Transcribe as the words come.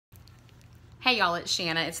Hey y'all, it's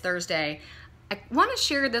Shana. It's Thursday. I want to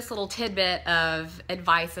share this little tidbit of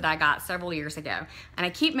advice that I got several years ago. And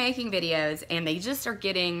I keep making videos and they just are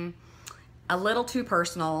getting a little too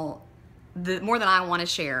personal, more than I want to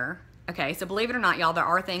share. Okay, so believe it or not, y'all, there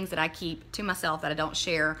are things that I keep to myself that I don't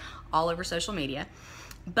share all over social media.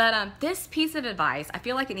 But this piece of advice, I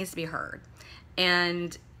feel like it needs to be heard.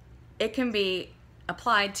 And it can be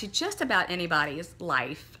applied to just about anybody's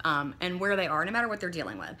life and where they are, no matter what they're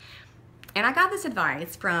dealing with. And I got this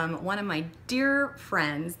advice from one of my dear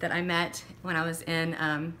friends that I met when I was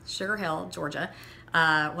in Sugar Hill, Georgia,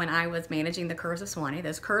 when I was managing the Curves of Swanee.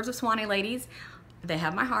 Those Curves of Swanee ladies, they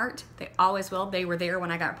have my heart. They always will. They were there when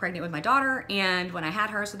I got pregnant with my daughter and when I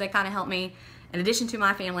had her, so they kind of helped me, in addition to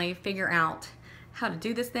my family, figure out how to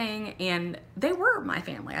do this thing. And they were my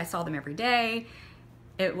family. I saw them every day.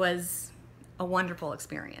 It was a wonderful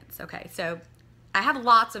experience. Okay, so I have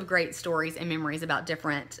lots of great stories and memories about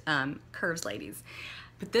different Curves ladies.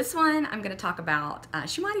 But this one I'm going to talk about,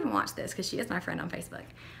 she might even watch this because she is my friend on Facebook.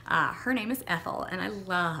 Her name is Ethel, and I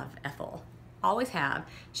love Ethel. Always have.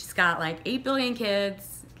 She's got like 8 billion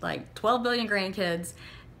kids, like 12 billion grandkids.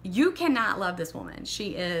 You cannot love this woman. She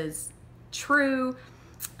is true,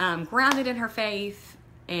 grounded in her faith,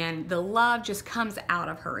 and the love just comes out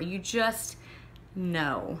of her. You just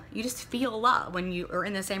you just feel love when you are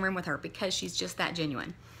in the same room with her because she's just that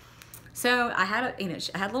genuine. So I had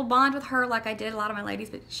I had a little bond with her like I did a lot of my ladies,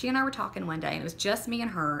 but she and I were talking one day and it was just me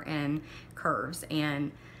and her and Curves,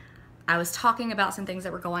 and I was talking about some things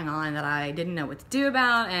that were going on that I didn't know what to do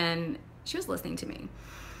about, and she was listening to me.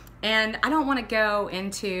 And I don't want to go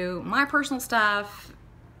into my personal stuff,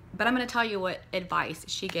 but I'm going to tell you what advice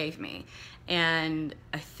she gave me, and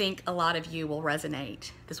I think a lot of you will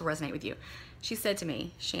resonate. This will resonate with you. She said to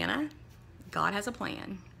me, Shana, God has a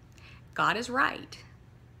plan. God is right.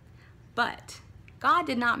 But God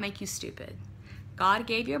did not make you stupid. God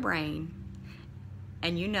gave you a brain,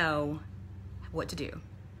 and you know what to do.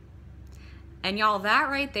 And y'all, that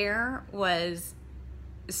right there was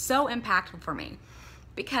so impactful for me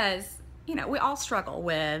because, you know, we all struggle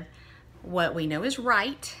with what we know is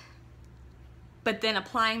right, but then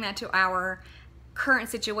applying that to our current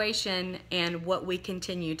situation and what we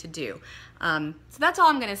continue to do. So that's all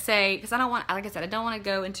I'm going to say, because I don't want, like I said, I don't want to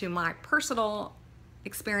go into my personal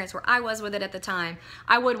experience where I was with it at the time.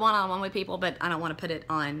 I would one-on-one with people, but I don't want to put it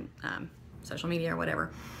on social media or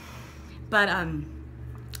whatever. But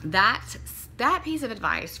that piece of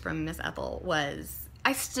advice from Miss Ethel was,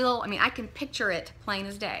 I mean, I can picture it plain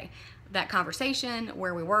as day. That conversation,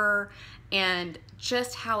 where we were, and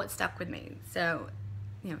just how it stuck with me. So,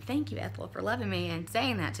 you know, thank you, Ethel, for loving me and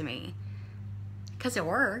saying that to me, because it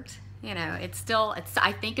worked. You know,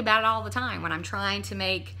 I think about it all the time when I'm trying to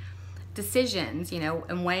make decisions, you know,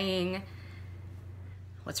 and weighing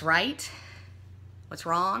what's right, what's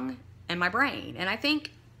wrong, and my brain. And I think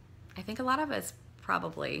a lot of us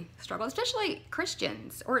probably struggle, especially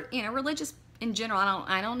Christians or, you know, religious in general.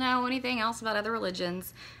 I don't know anything else about other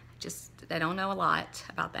religions. I don't know a lot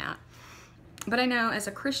about that. But I know as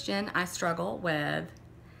a Christian, I struggle with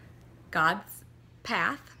God's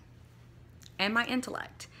path and my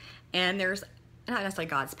intellect. And there's not necessarily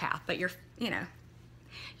God's path, but your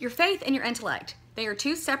faith and your intellect. They are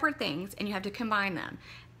two separate things, and you have to combine them.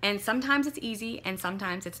 And sometimes it's easy, and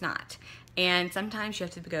sometimes it's not. And sometimes you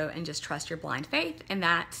have to go and just trust your blind faith, and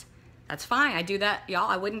that's fine. I do that, y'all.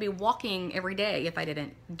 I wouldn't be walking every day if I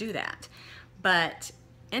didn't do that. But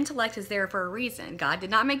intellect is there for a reason. God did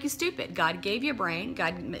not make you stupid. God gave you a brain.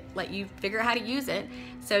 God let you figure out how to use it.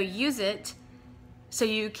 So use it so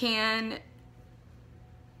you can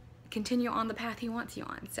continue on the path He wants you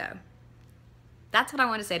on. So that's what I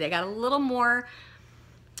want to say today. I got a little more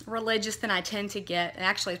religious than I tend to get. And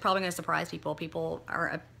actually, it's probably going to surprise people. People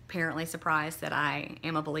are apparently surprised that I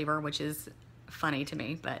am a believer, which is funny to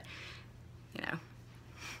me, but you know,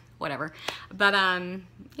 whatever. But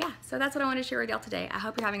yeah, so that's what I wanted to share with y'all today. I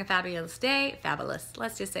hope you're having a fabulous day. Fabulous.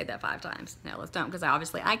 Let's just say that 5 times. No, let's don't, because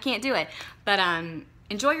I can't do it. But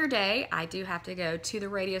enjoy your day. I do have to go to the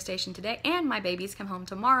radio station today, and my babies come home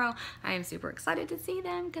tomorrow. I am super excited to see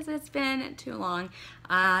them because it's been too long.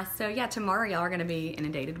 So yeah, tomorrow y'all are going to be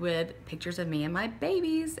inundated with pictures of me and my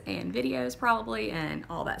babies and videos probably and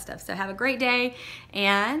all that stuff. So have a great day,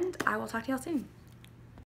 and I will talk to y'all soon.